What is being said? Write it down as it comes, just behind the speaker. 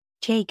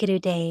Jai Guru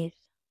Dave.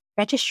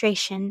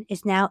 Registration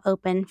is now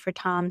open for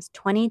Tom's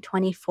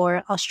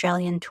 2024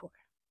 Australian tour.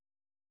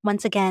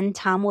 Once again,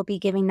 Tom will be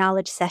giving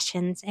knowledge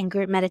sessions and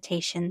group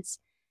meditations,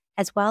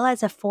 as well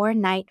as a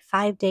 4-night,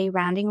 5-day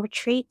rounding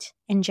retreat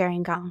in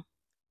Gerringong.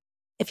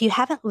 If you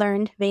haven't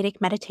learned Vedic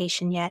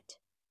meditation yet,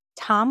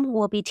 Tom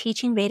will be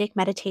teaching Vedic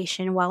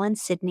meditation while in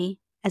Sydney,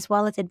 as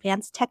well as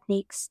advanced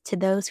techniques to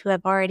those who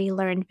have already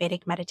learned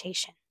Vedic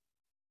meditation.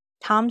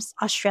 Tom's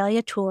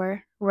Australia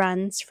tour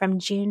runs from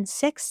June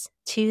 6th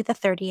to the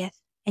 30th,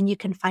 and you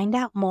can find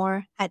out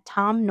more at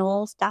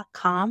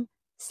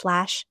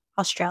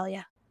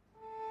tomknowles.com/Australia.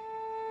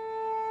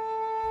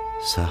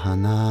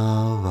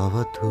 Sahana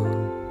vavatu,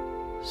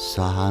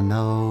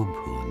 sahano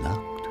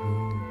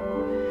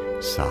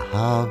bhunaktu,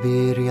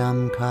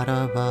 sahaviryam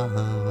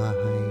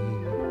karavavahai,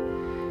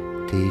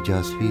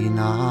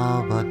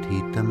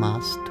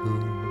 tejasvinavadhitamastu,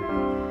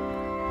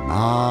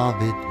 ma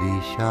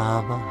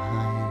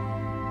vidvishavahai.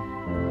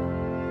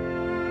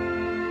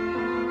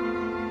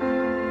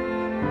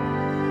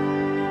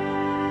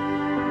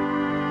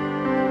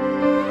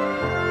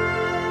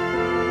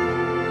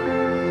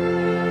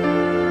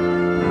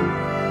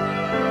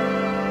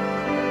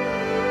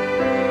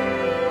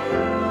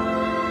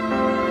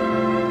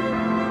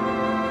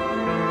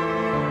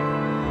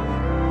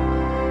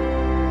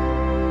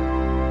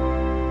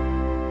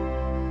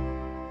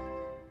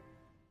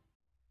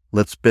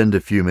 Let's spend a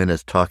few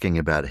minutes talking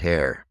about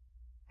hair.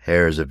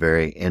 Hair is a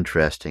very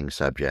interesting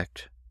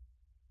subject.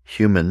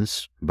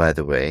 Humans, by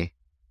the way,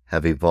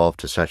 have evolved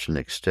to such an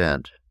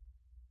extent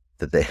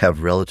that they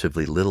have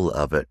relatively little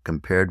of it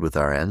compared with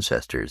our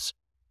ancestors,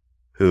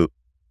 who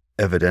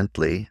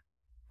evidently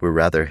were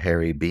rather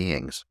hairy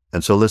beings.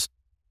 And so let's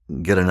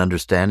get an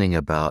understanding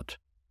about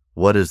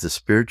what is the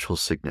spiritual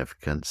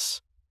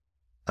significance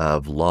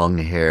of long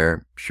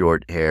hair,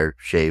 short hair,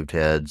 shaved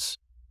heads,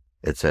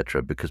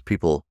 etc., because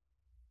people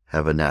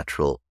have a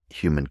natural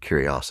human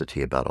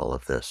curiosity about all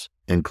of this,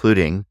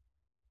 including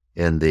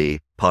in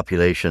the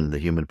population, the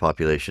human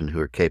population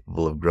who are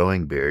capable of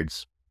growing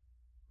beards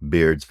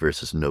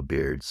versus no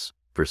beards,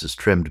 versus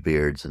trimmed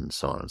beards, and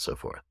so on and so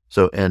forth.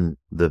 So in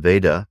the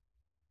Veda,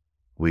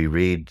 we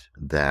read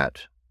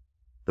that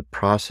the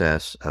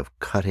process of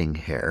cutting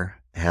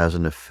hair has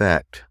an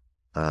effect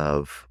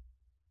of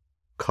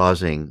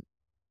causing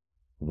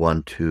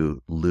one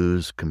to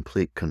lose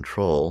complete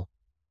control,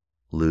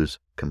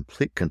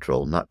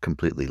 not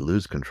completely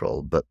lose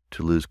control, but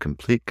to lose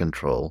complete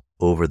control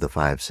over the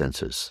 5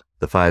 senses.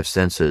 The 5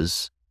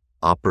 senses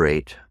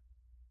operate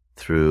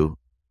through,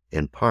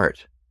 in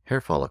part, hair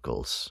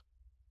follicles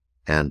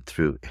and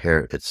through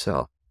hair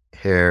itself.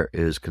 Hair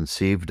is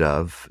conceived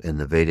of in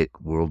the Vedic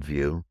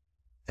worldview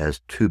as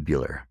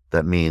tubular.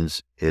 That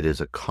means it is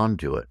a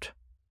conduit.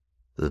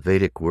 The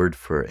Vedic word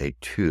for a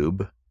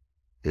tube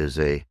is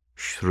a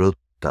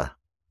shruta.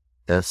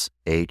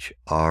 S-H-R-O-T-A,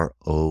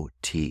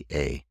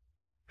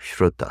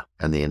 Shruta,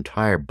 and the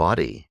entire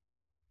body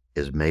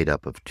is made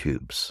up of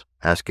tubes.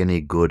 Ask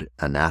any good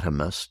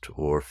anatomist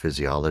or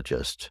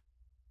physiologist,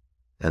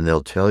 and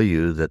they'll tell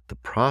you that the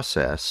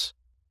process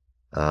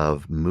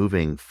of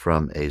moving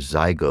from a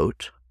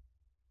zygote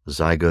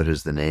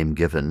is the name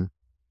given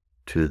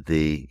to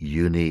the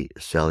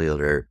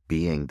unicellular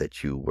being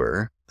that you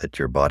were, that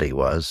your body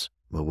was.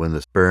 But when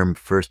the sperm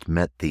first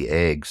met the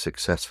egg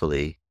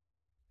successfully,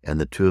 and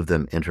the two of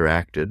them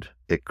interacted,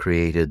 it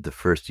created the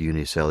first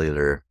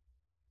unicellular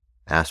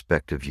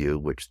aspect of you,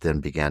 which then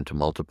began to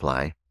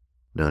multiply,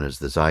 known as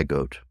the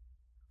zygote.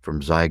 From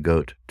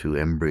zygote to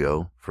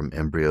embryo, from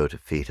embryo to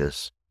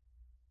fetus,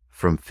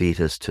 from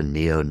fetus to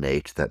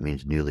neonate, that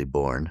means newly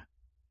born,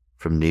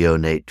 from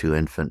neonate to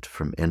infant,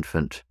 from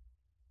infant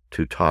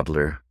to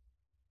toddler,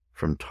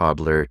 from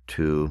toddler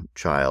to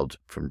child,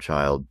 from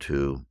child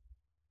to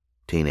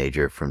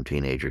teenager, from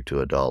teenager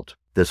to adult.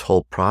 This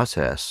whole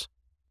process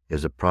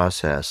is a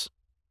process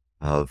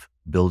of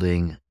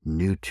building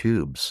new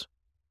tubes.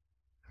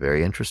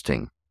 Very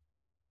interesting.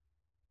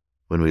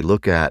 When we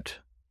look at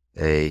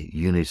a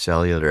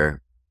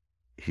unicellular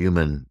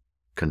human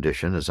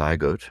condition, a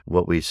zygote,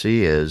 what we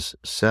see is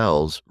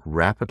cells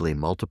rapidly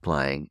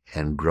multiplying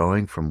and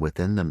growing from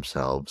within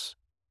themselves,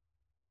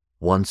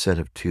 one set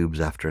of tubes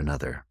after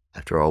another.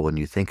 After all, when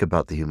you think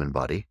about the human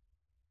body,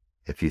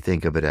 if you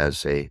think of it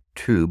as a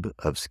tube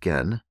of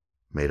skin,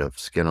 made of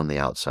skin on the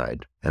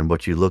outside, and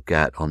what you look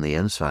at on the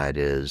inside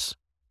is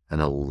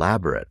an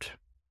elaborate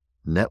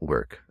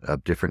network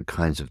of different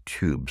kinds of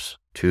tubes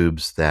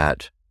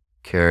that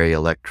carry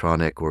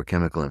electronic or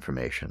chemical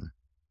information,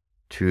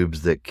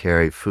 tubes that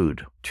carry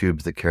food,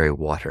 tubes that carry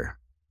water,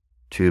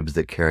 tubes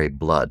that carry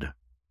blood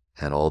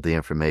and all the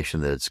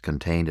information that is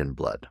contained in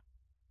blood,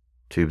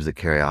 tubes that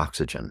carry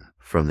oxygen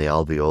from the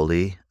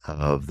alveoli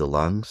of the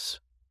lungs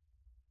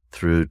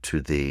through to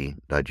the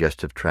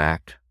digestive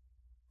tract,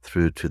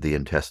 through to the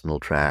intestinal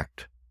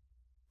tract,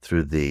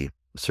 through the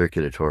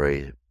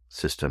circulatory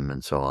system,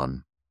 and so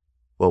on.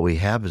 What we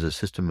have is a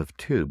system of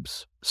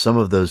tubes. Some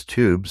of those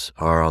tubes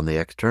are on the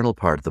external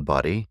part of the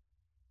body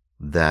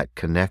that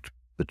connect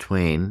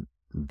between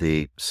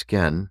the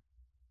skin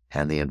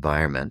and the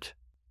environment,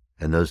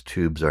 And those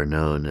tubes are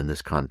known in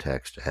this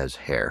context as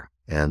hair.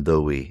 And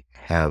though we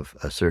have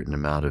a certain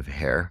amount of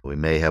hair, we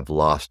may have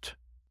lost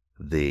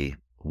the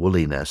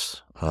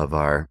woolliness of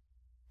our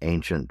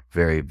ancient,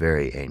 very,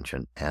 very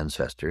ancient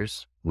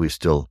ancestors. We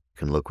still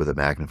can look with a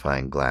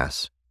magnifying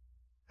glass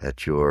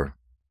at your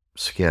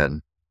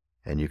skin,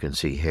 and you can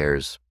see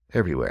hairs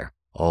everywhere,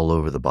 all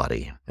over the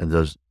body. And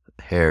those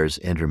hairs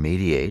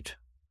intermediate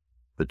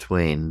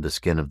between the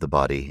skin of the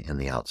body and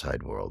the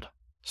outside world.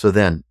 So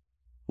then,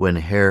 when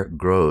hair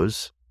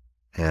grows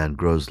and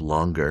grows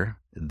longer,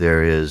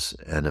 there is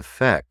an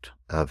effect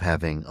of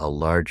having a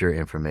larger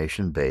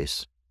information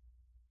base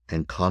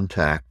and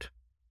contact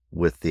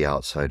with the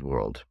outside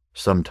world.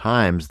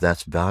 Sometimes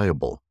that's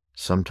valuable.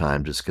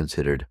 Sometimes it's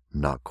considered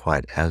not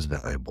quite as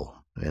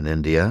valuable. In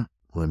India,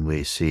 when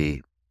we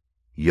see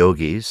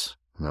yogis,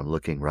 and I'm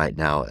looking right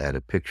now at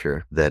a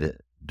picture that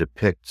it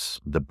depicts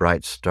the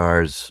bright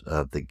stars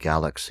of the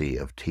galaxy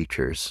of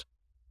teachers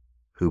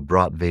who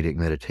brought Vedic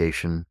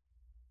meditation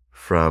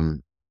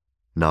from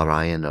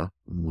Narayana,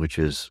 which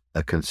is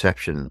a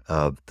conception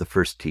of the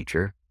first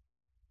teacher,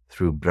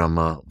 through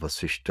Brahma,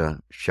 Vasishta,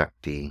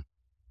 Shakti,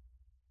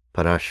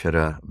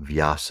 Parashara,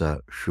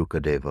 Vyasa,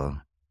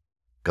 Shukadeva,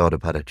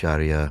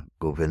 Gaudapadacharya,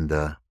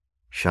 Govinda,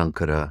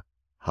 Shankara,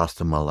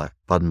 Hastamala,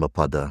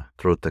 Padmapada,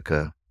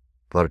 Trotaka,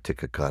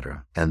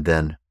 Vartikakara, and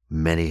then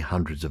many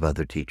hundreds of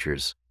other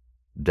teachers,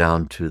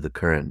 down to the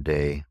current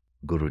day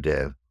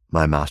Gurudev,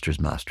 my master's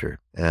master,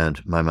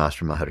 and my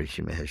master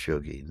Maharishi Mahesh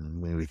Yogi.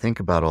 When we think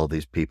about all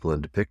these people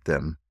and depict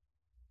them,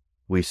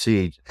 we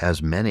see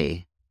as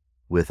many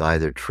with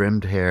either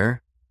trimmed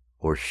hair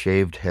or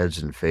shaved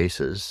heads and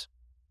faces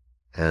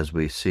as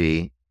we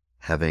see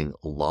having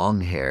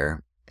long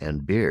hair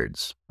and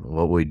beards.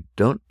 What we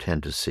don't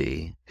tend to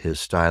see is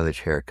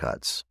stylish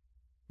haircuts.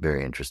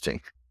 Very interesting.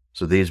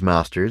 So these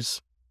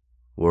masters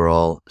were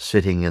all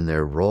sitting in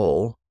their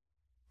role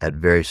at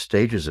various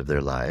stages of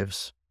their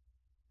lives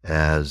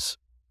as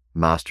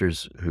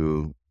masters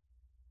who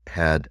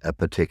had a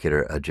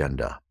particular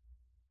agenda.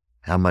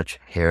 How much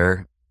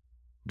hair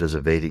does a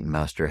Vedic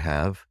master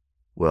have?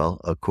 Well,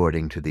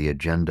 according to the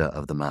agenda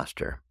of the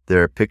master.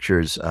 There are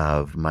pictures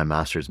of my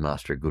master's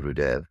master,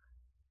 Gurudev,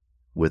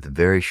 with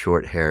very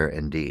short hair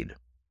indeed.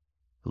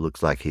 It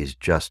looks like he's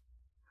just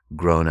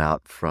grown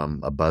out from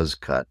a buzz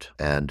cut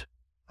and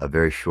a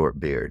very short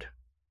beard.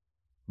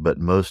 But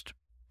most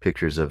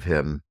pictures of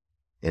him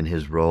in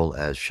his role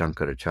as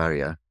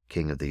Shankaracharya,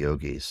 king of the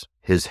yogis,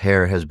 his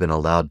hair has been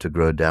allowed to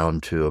grow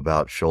down to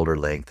about shoulder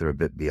length or a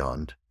bit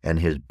beyond, and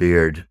his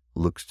beard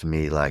looks to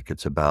me like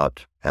it's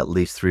about at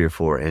least 3 or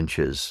 4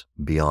 inches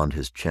beyond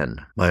his chin.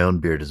 My own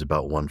beard is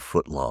about 1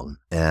 foot long,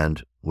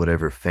 and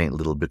whatever faint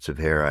little bits of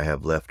hair I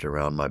have left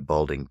around my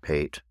balding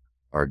pate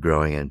are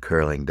growing and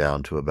curling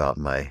down to about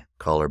my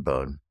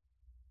collarbone.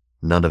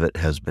 None of it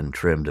has been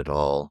trimmed at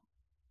all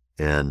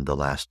in the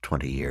last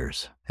 20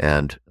 years,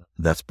 and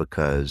that's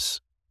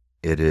because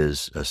it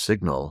is a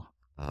signal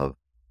of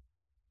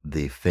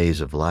the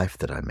phase of life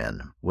that I'm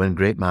in. When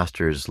great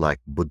masters like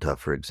Buddha,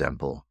 for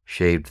example,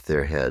 shaved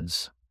their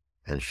heads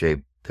and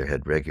shaved their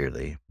head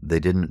regularly, they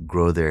didn't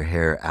grow their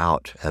hair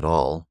out at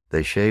all.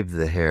 They shaved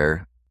the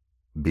hair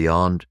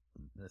beyond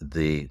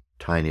the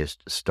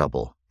tiniest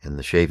stubble. In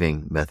the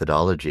shaving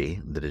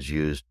methodology that is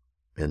used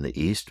in the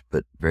East,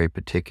 but very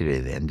particularly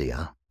in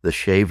India, the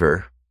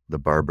shaver, the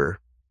barber,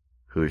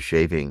 who is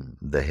shaving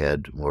the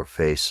head or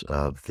face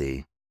of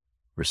the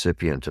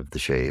recipient of the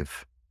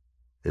shave,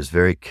 is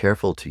very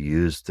careful to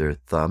use their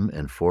thumb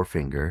and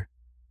forefinger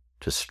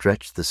to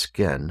stretch the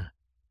skin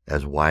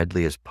as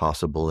widely as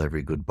possible.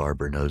 Every good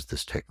barber knows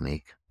this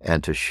technique.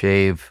 And to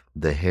shave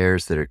the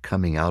hairs that are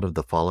coming out of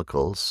the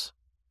follicles,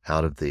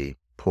 out of the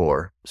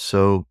pore,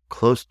 so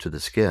close to the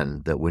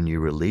skin that when you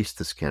release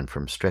the skin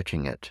from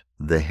stretching it,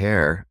 the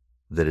hair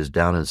that is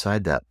down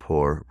inside that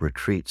pore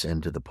retreats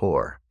into the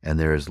pore, and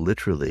there is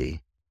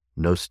literally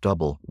no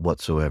stubble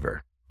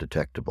whatsoever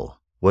detectable.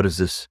 What does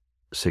this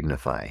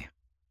signify?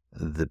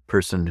 The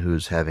person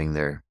who's having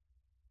their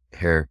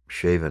hair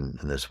shaven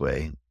in this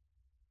way,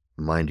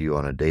 mind you,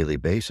 on a daily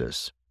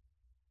basis,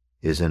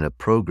 is in a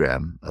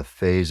program, a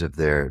phase of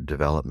their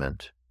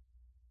development,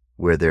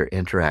 where their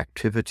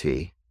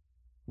interactivity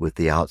with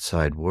the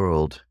outside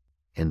world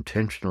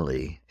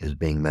intentionally is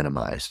being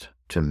minimized.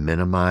 To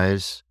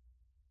minimize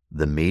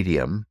the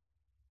medium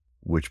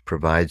which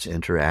provides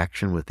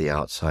interaction with the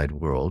outside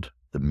world,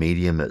 the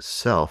medium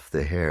itself,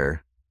 the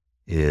hair,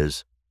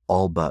 is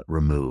all but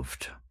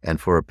removed. And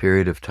for a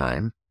period of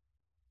time,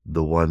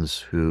 the ones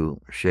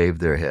who shave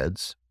their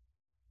heads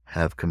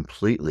have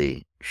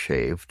completely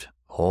shaved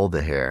all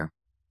the hair,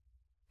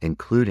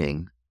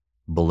 including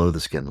below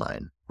the skin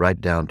line, right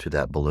down to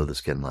that below the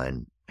skin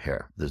line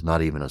hair. There's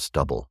not even a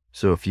stubble.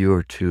 So if you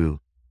were to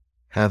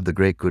have the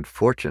great good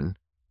fortune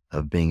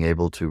of being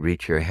able to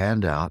reach your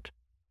hand out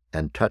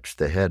and touch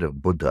the head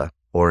of Buddha,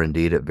 or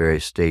indeed at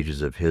various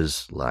stages of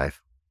his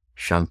life,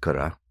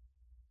 Shankara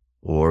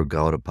or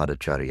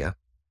Gaudapadacharya,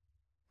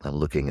 I'm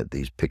looking at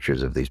these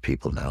pictures of these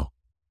people now,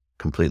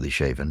 completely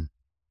shaven,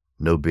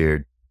 no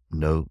beard,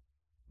 no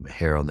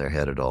hair on their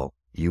head at all.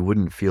 you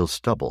wouldn't feel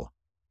stubble.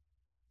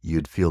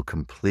 You'd feel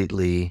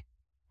completely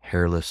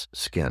hairless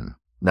skin.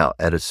 Now,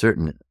 at a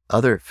certain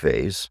other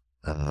phase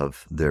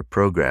of their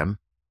program,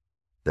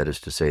 that is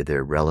to say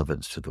their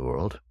relevance to the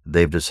world,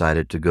 they've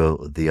decided to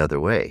go the other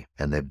way,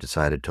 and they've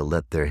decided to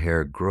let their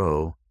hair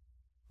grow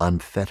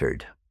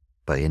unfettered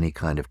by any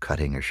kind of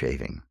cutting or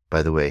shaving.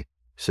 By the way,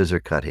 scissor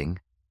cutting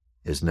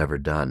is never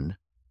done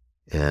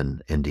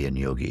in Indian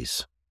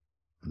yogis.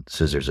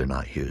 Scissors are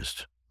not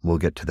used. We'll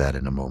get to that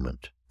in a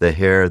moment. The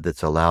hair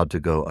that's allowed to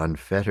go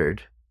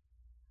unfettered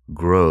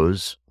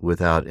grows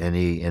without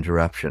any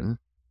interruption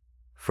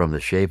from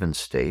the shaven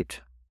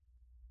state,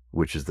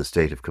 which is the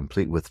state of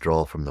complete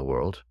withdrawal from the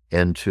world,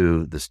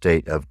 into the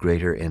state of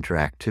greater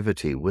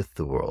interactivity with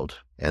the world.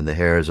 And the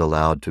hair is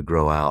allowed to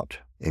grow out,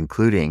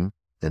 including,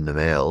 in the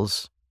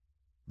males,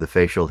 the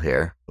facial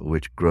hair,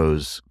 which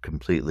grows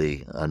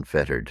completely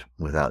unfettered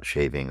without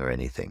shaving or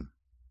anything.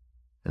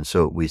 And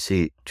so we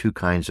see two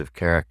kinds of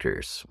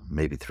characters,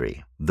 maybe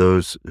three.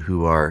 Those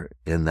who are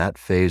in that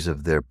phase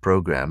of their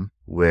program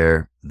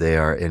where they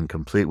are in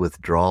complete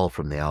withdrawal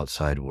from the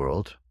outside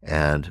world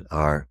and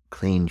are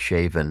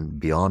clean-shaven,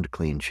 beyond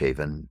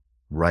clean-shaven,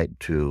 right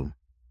to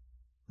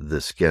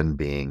the skin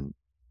being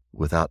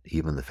without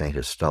even the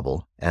faintest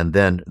stubble. And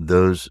then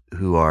those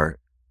who are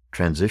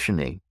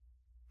transitioning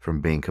from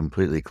being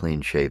completely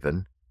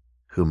clean-shaven,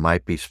 who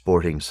might be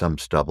sporting some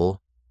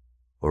stubble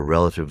or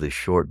relatively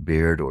short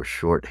beard or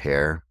short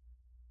hair,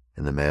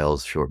 in the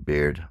males, short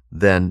beard.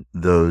 Then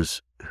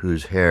those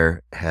whose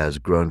hair has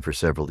grown for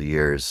several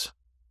years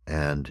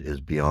and is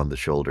beyond the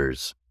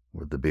shoulders,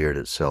 where the beard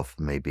itself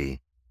may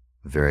be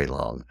very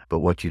long. But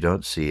what you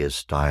don't see is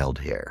styled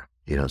hair.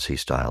 You don't see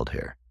styled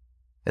hair.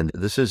 And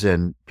this is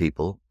in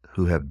people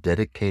who have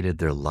dedicated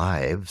their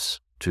lives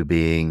to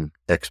being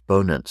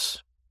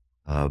exponents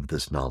of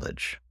this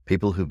knowledge.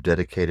 People who've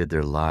dedicated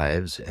their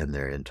lives and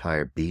their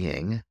entire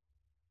being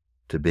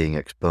to being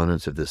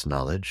exponents of this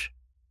knowledge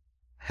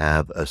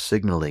have a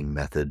signaling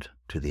method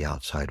to the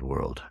outside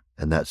world.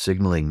 And that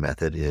signaling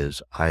method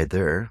is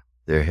either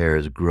their hair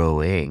is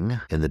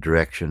growing in the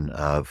direction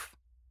of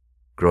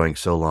growing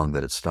so long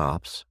that it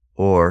stops,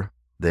 or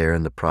they're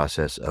in the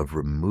process of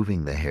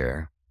removing the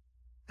hair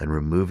and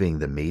removing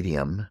the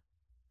medium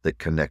that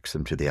connects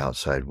them to the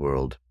outside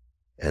world,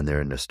 and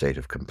they're in a state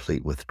of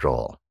complete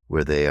withdrawal,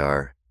 where they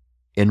are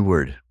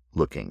inward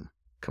looking,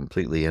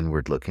 completely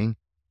inward looking,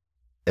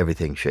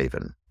 everything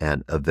shaven,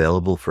 and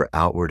available for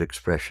outward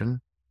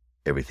expression,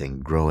 everything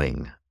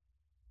growing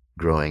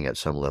at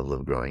some level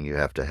of growing. You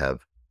have to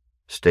have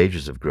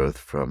stages of growth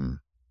from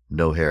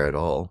no hair at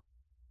all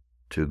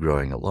to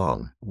growing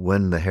along.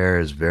 When the hair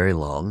is very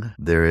long,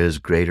 there is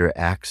greater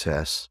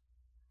access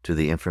to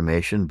the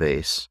information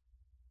base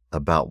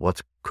about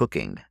what's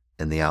cooking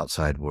in the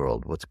outside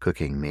world, what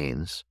cooking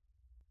means,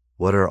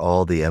 what are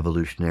all the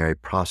evolutionary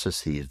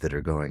processes that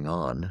are going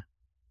on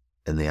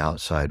in the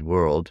outside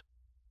world,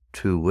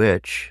 to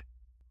which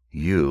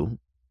you,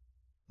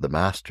 the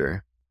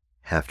master,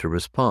 have to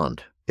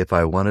respond. If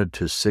I wanted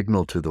to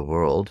signal to the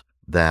world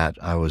that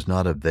I was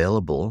not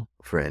available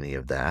for any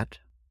of that,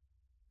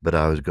 but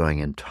I was going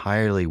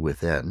entirely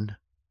within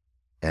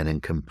and in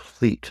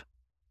complete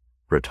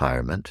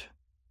retirement,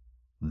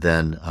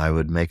 then I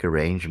would make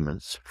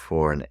arrangements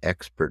for an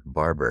expert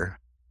barber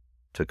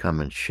to come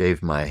and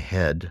shave my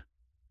head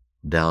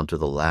down to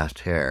the last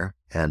hair,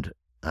 and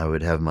I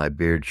would have my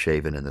beard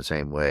shaven in the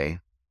same way.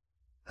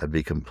 I'd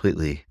be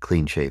completely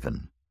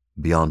clean-shaven,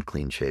 beyond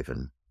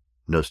clean-shaven,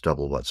 no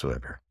stubble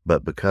whatsoever.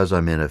 But because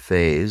I'm in a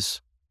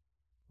phase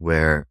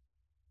where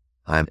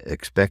I'm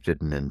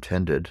expected and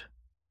intended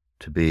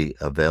to be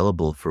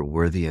available for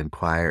worthy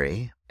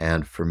inquiry,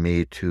 and for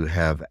me to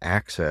have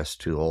access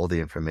to all the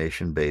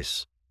information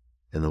base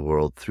in the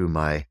world through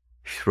my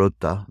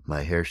shruta,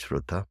 my hair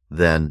shruta,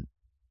 then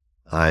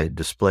I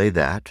display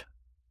that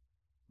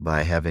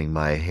by having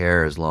my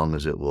hair as long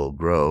as it will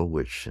grow,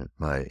 which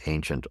my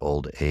ancient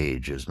old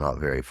age is not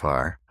very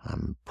far.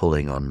 I'm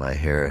pulling on my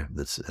hair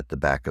that's at the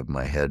back of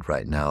my head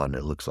right now, and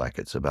it looks like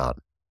it's about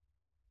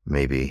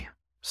maybe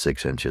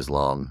 6 inches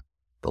long,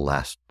 the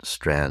last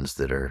strands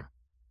that are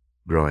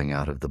growing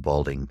out of the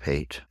balding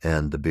pate,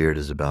 and the beard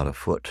is about a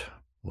foot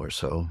or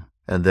so.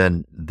 And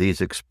then these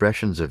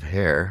expressions of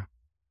hair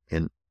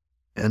in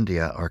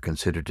India are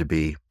considered to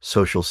be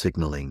social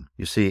signaling.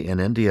 You see, in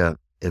India,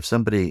 if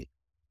somebody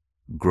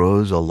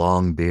grows a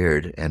long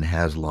beard and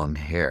has long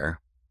hair,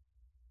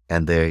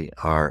 and they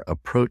are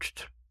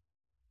approached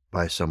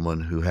by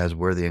someone who has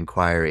worthy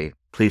inquiry,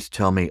 please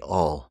tell me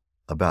all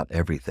about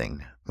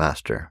everything,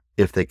 Master.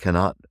 If they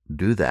cannot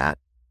do that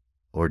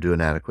or do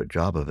an adequate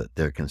job of it,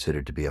 they're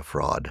considered to be a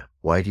fraud.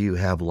 Why do you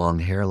have long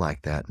hair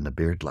like that and a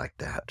beard like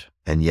that,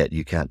 and yet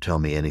you can't tell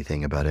me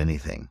anything about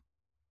anything?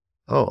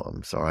 Oh,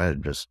 I'm sorry,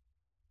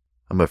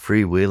 I'm a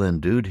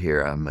freewheeling dude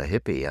here. I'm a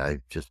hippie.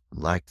 I just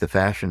like the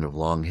fashion of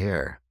long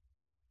hair.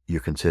 You're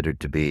considered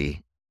to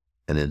be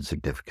an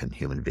insignificant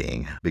human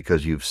being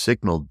because you've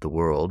signaled the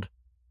world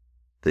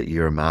that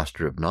you're a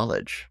master of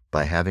knowledge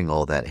by having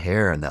all that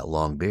hair and that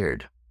long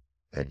beard,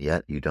 and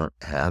yet you don't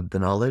have the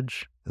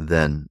knowledge.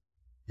 Then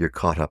you're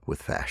caught up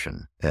with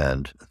fashion.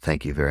 And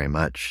thank you very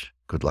much.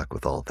 Good luck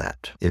with all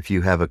that. If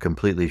you have a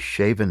completely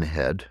shaven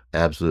head,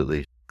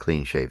 absolutely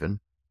clean shaven,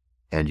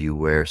 and you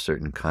wear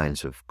certain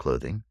kinds of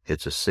clothing,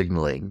 it's a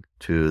signaling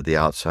to the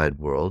outside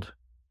world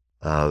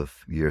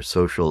of your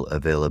social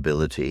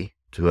availability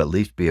to at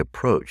least be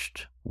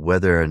approached,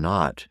 whether or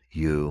not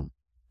you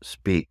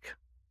speak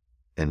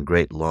in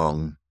great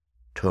long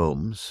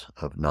tomes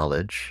of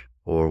knowledge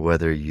or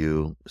whether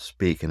you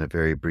speak in a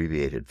very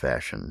abbreviated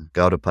fashion.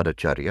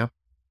 Gaudapadacharya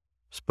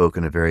spoke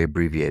in a very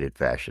abbreviated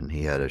fashion.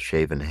 He had a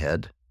shaven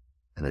head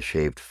and a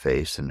shaved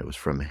face, and it was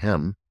from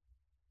him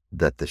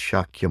that the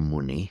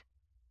Shakyamuni,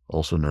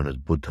 also known as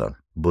Buddha.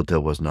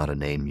 Buddha was not a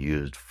name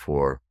used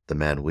for the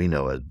man we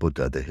know as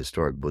Buddha. The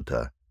historic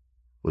Buddha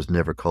was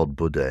never called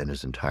Buddha in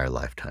his entire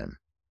lifetime.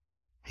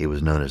 He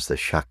was known as the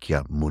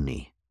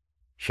Shakyamuni.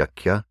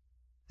 Shakya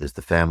is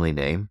the family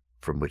name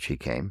from which he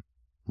came.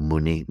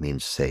 Muni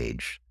means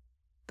sage,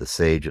 the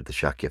sage of the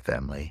Shakya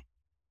family.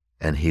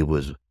 And he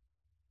was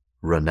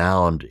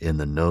renowned in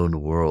the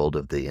known world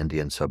of the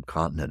Indian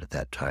subcontinent at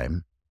that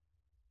time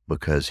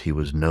because he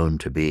was known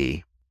to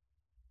be,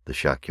 the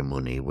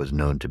Shakyamuni was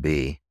known to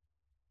be,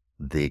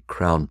 the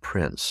crown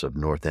prince of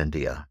North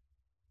India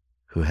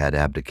who had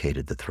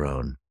abdicated the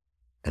throne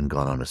and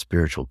gone on a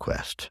spiritual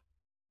quest.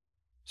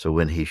 So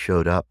when he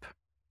showed up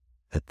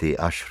at the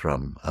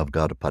ashram of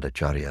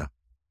Gaudapadacharya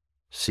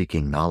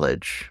seeking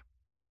knowledge,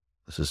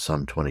 this is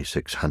some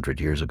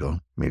 2,600 years ago,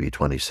 maybe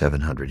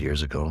 2,700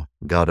 years ago,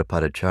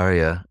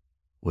 Gaudapadacharya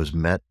was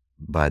met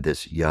by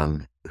this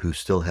young, who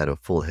still had a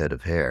full head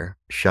of hair,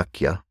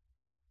 Shakya,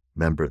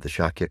 member of the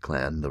Shakya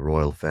clan. The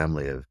royal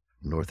family of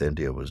North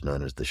India was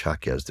known as the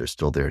Shakyas. They're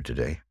still there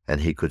today.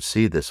 And he could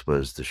see this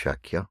was the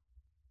Shakya,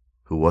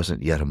 who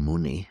wasn't yet a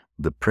Muni.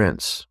 The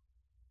prince,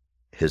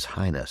 His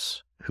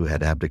Highness, who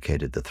had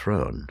abdicated the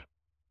throne,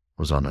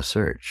 was on a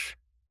search.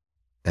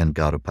 And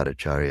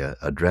Gaudapadacharya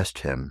addressed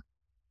him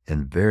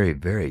in very,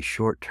 very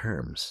short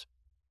terms.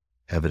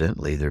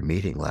 Evidently, their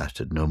meeting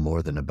lasted no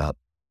more than about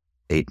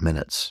 8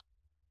 minutes,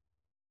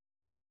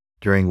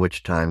 during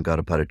which time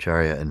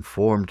Gaudapadacharya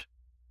informed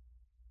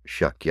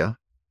Shakya,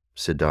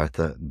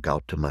 Siddhartha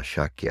Gautama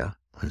Shakya,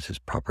 is his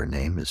proper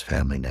name, his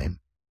family name.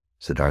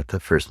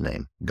 Siddhartha, first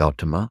name.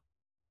 Gautama,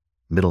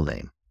 middle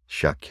name.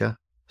 Shakya,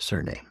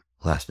 surname,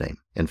 last name.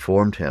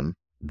 Informed him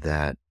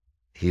that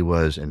he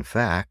was, in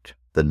fact,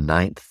 the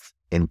 9th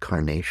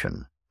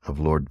incarnation of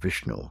Lord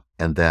Vishnu,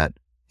 and that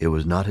it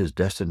was not his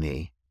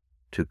destiny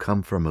to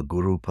come from a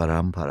guru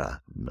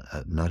parampara,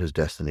 not his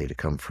destiny to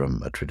come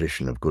from a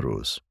tradition of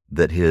gurus,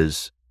 that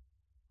his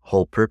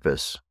whole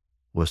purpose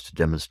was to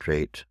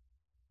demonstrate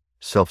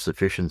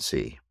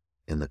self-sufficiency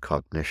in the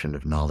cognition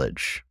of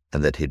knowledge,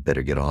 and that he'd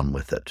better get on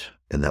with it.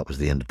 And that was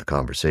the end of the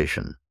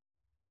conversation.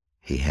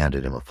 He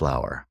handed him a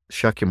flower.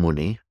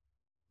 Shakyamuni,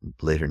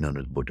 later known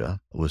as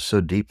Buddha, was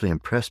so deeply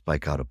impressed by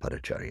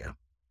Gaudapadacharya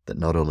that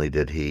not only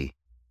did he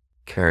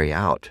carry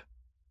out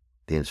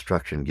the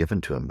instruction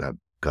given to him by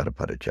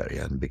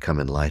Gaudapadacharya and become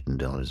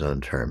enlightened on his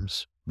own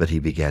terms, but he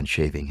began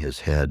shaving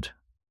his head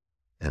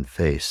and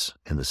face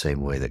in the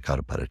same way that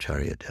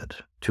Gaudapadacharya did,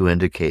 to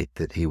indicate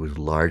that he was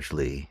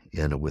largely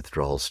in a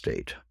withdrawal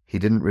state. He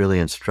didn't really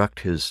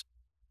instruct his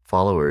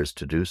followers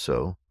to do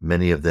so.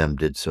 Many of them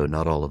did so,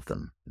 not all of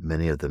them.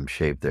 Many of them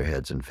shaved their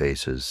heads and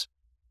faces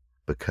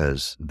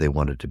because they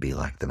wanted to be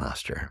like the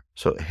master.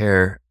 So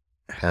hair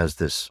has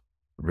this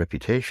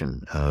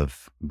reputation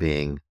of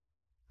being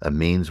a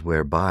means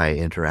whereby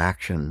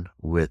interaction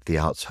with the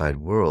outside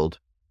world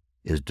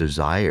is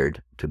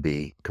desired to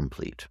be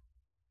complete.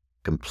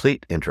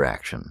 Complete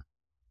interaction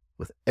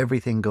with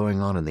everything going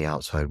on in the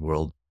outside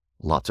world,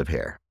 lots of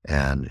hair,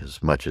 and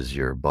as much as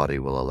your body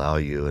will allow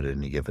you at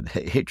any given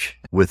age.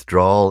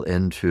 Withdrawal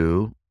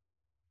into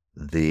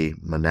the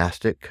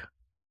monastic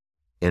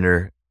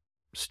inner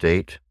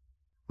state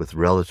with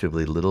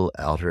relatively little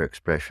outer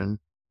expression,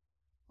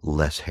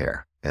 less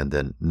hair. And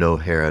then no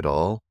hair at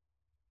all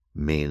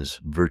means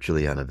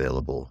virtually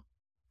unavailable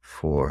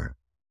for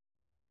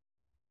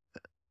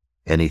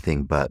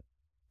anything but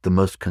the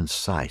most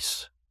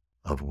concise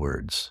of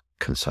words,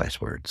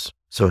 concise words.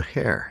 So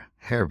hair,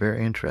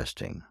 very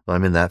interesting.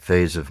 I'm in that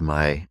phase of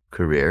my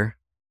career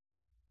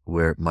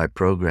where my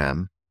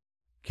program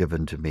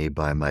given to me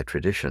by my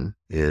tradition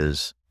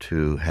is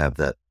to have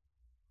that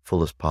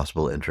fullest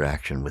possible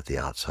interaction with the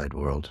outside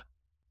world.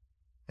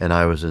 And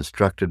I was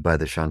instructed by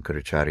the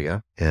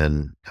Shankaracharya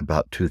in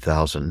about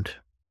 2000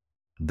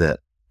 that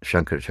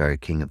Shankaracharya,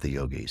 king of the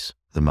yogis,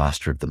 the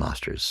master of the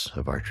masters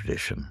of our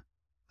tradition,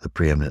 the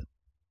preeminent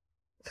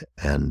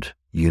and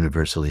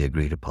universally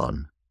agreed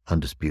upon,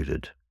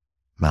 undisputed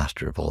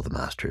master of all the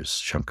masters,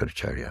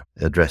 Shankaracharya,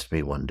 addressed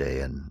me one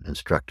day and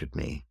instructed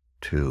me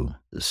to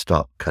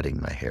stop cutting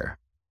my hair.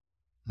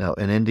 Now,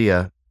 in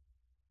India,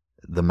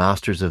 the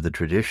masters of the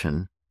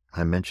tradition,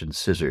 I mentioned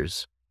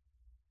scissors.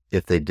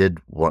 If they did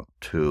want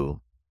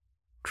to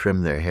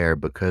trim their hair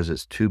because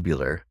it's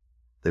tubular,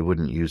 they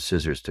wouldn't use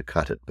scissors to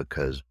cut it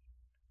because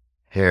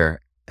hair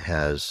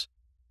has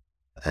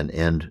an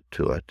end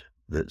to it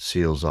that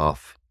seals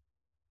off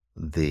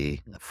the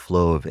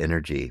flow of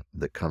energy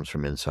that comes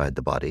from inside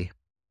the body.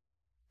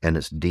 And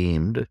it's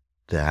deemed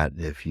that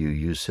if you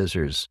use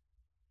scissors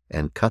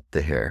and cut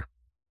the hair,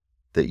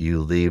 that you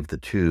leave the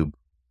tube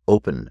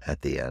open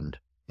at the end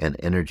and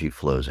energy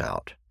flows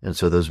out. And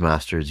so those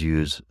masters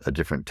use a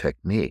different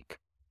technique.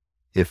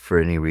 If for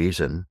any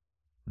reason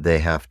they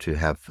have to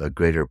have a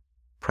greater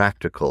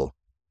practical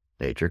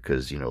nature,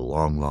 because,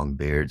 long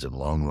beards and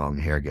long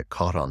hair get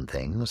caught on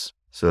things.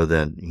 So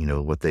then,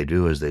 what they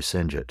do is they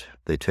singe it.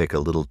 They take a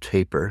little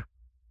taper.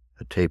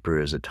 A taper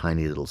is a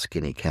tiny little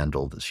skinny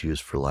candle that's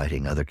used for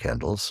lighting other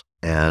candles.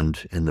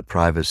 And in the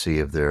privacy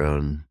of their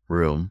own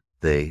room,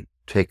 they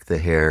take the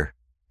hair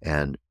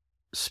and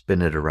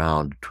spin it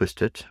around,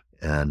 twist it,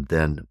 and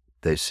then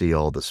they see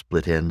all the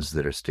split ends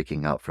that are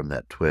sticking out from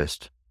that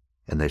twist,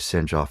 and they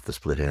singe off the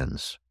split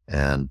ends.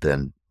 And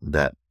then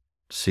that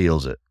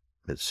seals it.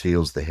 It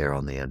seals the hair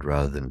on the end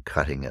rather than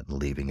cutting it and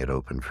leaving it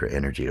open for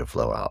energy to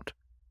flow out.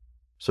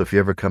 So if you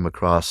ever come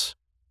across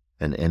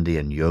an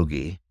Indian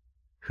yogi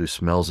who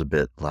smells a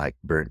bit like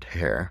burnt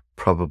hair,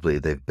 probably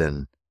they've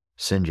been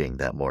singeing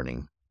that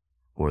morning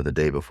or the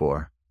day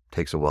before. It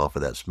takes a while for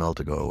that smell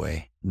to go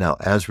away. Now,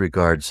 as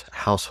regards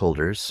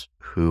householders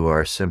who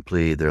are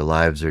simply, their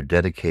lives are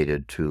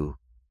dedicated to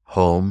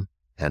home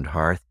and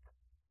hearth,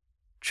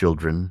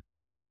 children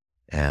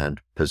and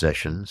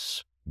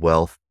possessions,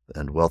 wealth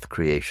and wealth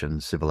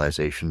creation,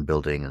 civilization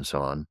building, and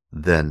so on,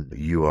 then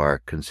you are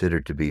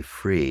considered to be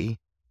free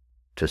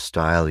to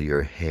style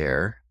your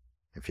hair,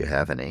 if you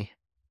have any,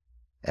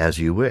 as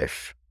you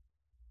wish.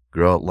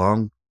 Grow it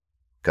long,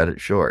 cut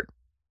it short.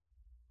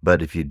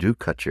 But if you do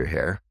cut your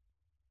hair,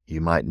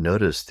 you might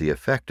notice the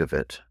effect of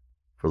it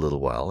for a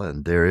little while,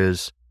 and there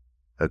is,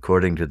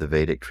 according to the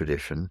Vedic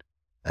tradition,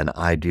 an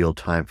ideal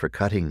time for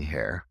cutting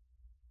hair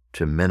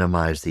to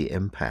minimize the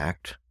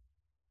impact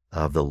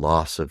of the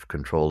loss of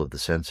control of the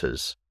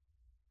senses,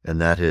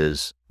 and that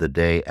is the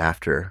day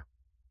after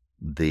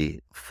the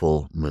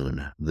full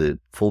moon. The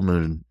full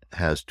moon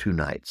has 2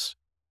 nights.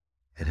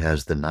 It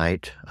has the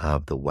night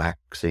of the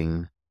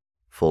waxing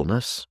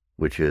fullness,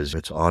 which is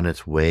it's on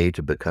its way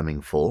to becoming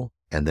full,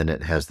 and then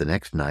it has the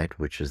next night,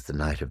 which is the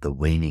night of the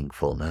waning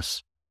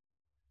fullness,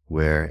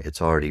 where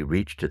it's already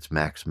reached its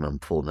maximum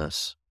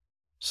fullness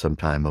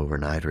sometime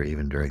overnight or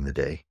even during the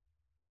day.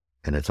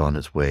 And it's on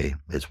its way,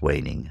 it's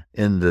waning.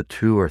 In the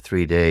 2 or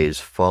 3 days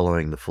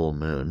following the full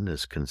moon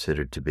is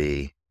considered to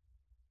be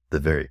the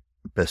very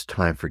best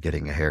time for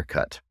getting a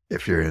haircut,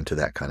 if you're into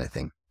that kind of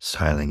thing,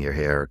 styling your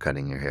hair or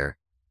cutting your hair,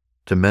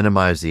 to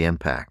minimize the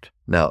impact.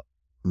 Now,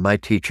 my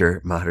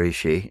teacher,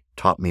 Maharishi,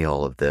 taught me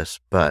all of this,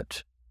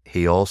 but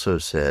he also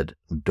said,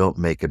 don't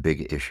make a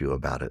big issue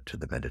about it to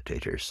the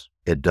meditators.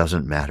 It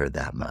doesn't matter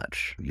that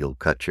much. You'll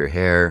cut your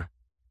hair,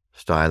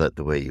 style it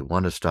the way you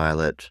want to style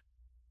it,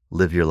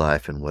 live your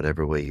life in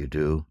whatever way you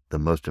do. The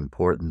most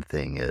important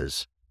thing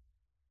is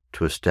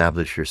to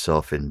establish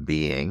yourself in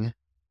being,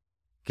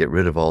 get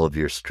rid of all of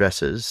your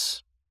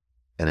stresses,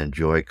 and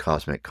enjoy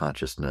cosmic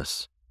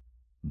consciousness.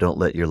 Don't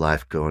let your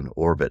life go in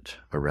orbit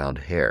around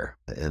hair.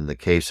 In the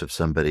case of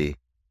somebody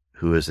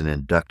who is an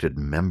inducted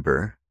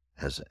member,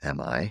 as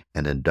am I,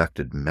 an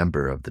inducted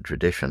member of the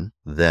tradition,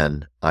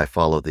 then I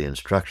follow the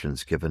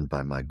instructions given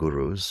by my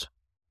gurus,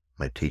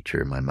 my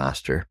teacher, my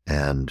master,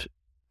 and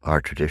our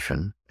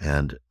tradition,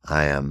 and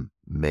I am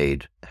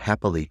made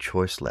happily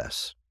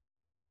choiceless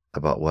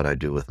about what I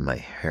do with my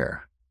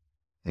hair,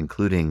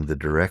 including the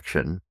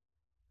direction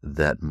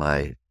that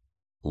my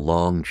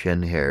long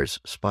chin hairs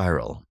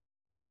spiral.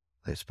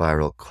 They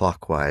spiral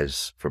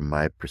clockwise from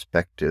my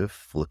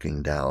perspective,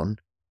 looking down.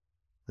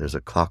 There's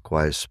a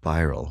clockwise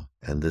spiral,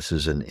 and this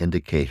is an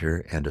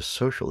indicator and a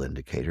social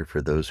indicator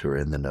for those who are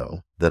in the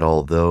know, that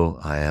although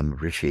I am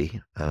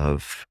rishi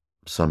of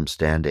some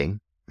standing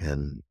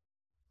in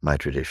my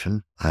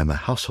tradition, I'm a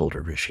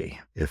householder rishi.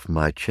 If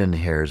my chin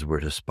hairs were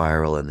to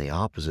spiral in the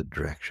opposite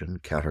direction,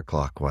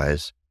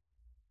 counterclockwise,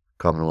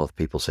 Commonwealth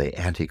people say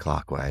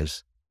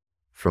anti-clockwise,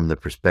 from the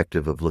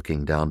perspective of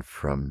looking down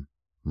from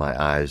my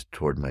eyes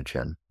toward my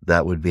chin,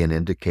 that would be an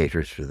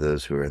indicator to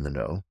those who are in the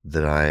know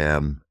that I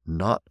am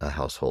not a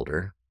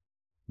householder,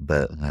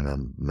 but I'm a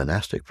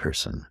monastic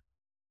person.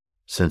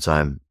 Since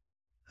I'm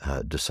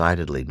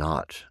decidedly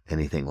not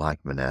anything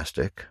like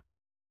monastic,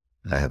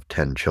 I have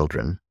 10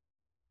 children,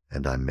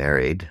 and I'm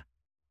married,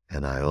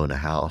 and I own a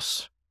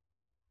house,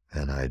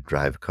 and I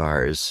drive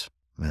cars,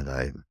 and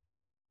I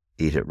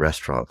eat at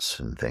restaurants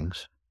and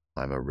things.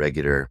 I'm a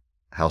regular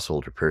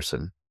householder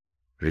person,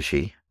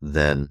 rishi.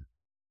 Then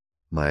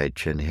my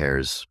chin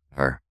hairs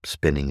are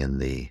spinning in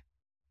the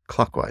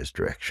clockwise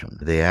direction.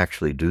 They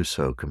actually do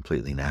so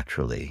completely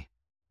naturally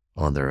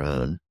on their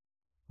own,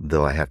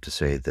 though I have to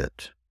say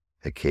that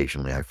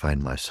occasionally I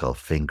find myself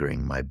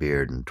fingering my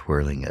beard and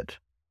twirling it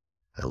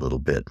a little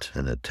bit,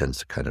 and it tends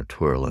to kind of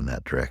twirl in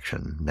that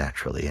direction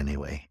naturally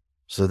anyway.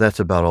 So that's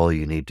about all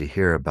you need to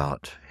hear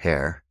about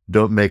hair.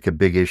 Don't make a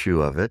big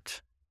issue of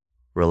it.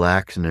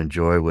 Relax and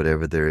enjoy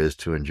whatever there is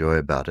to enjoy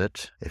about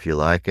it. If you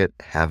like it,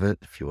 have it.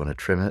 If you want to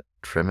trim it,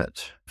 trim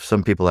it.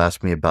 Some people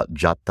ask me about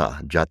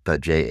jata. Jata,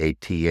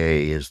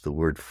 J-A-T-A, is the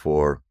word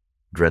for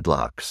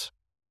dreadlocks,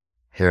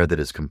 hair that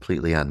is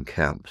completely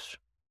unkempt.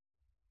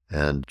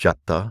 And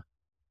jata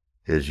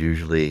is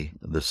usually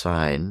the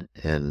sign,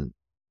 and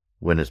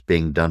when it's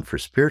being done for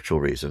spiritual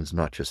reasons,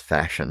 not just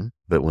fashion,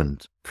 but when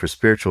for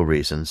spiritual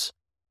reasons,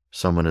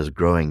 someone is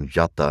growing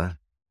jata,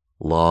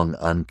 long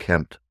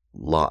unkempt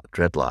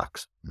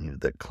dreadlocks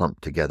that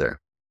clump together.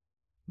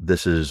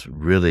 This is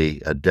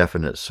really a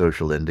definite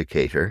social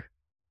indicator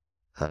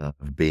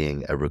of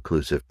being a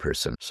reclusive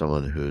person,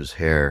 someone whose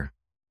hair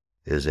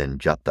is in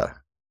jata.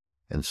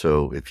 And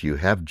so if you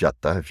have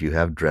jata, if you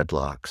have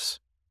dreadlocks,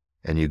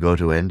 and you go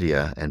to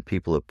India and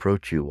people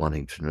approach you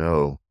wanting to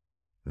know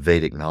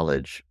Vedic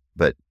knowledge,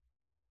 but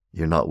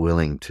you're not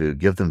willing to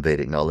give them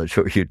Vedic knowledge,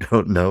 or you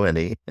don't know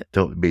any,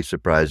 don't be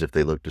surprised if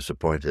they look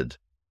disappointed,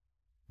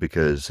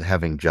 because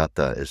having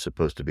jata is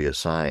supposed to be a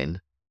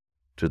sign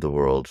to the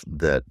world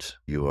that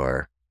you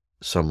are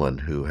someone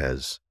who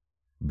has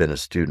been a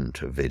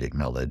student of Vedic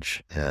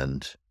knowledge,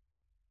 and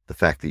the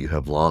fact that you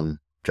have long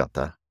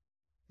jata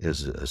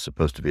is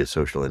supposed to be a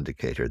social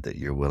indicator that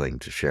you're willing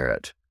to share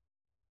it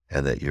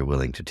and that you're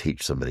willing to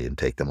teach somebody and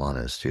take them on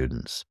as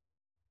students.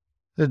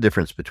 There's a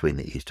difference between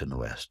the East and the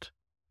West.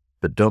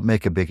 But don't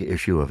make a big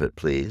issue of it,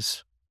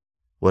 please.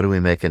 What do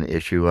we make an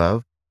issue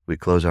of? We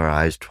close our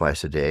eyes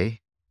twice a day.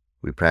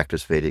 We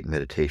practice Vedic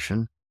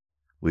meditation.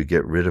 We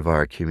get rid of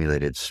our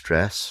accumulated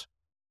stress,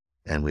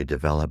 and we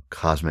develop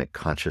cosmic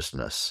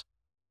consciousness,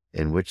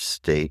 in which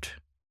state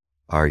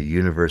our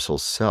universal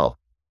self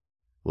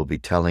will be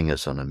telling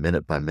us on a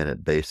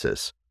minute-by-minute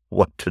basis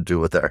what to do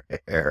with our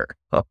hair.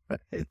 All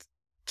right.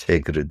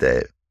 Take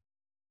Gurudev.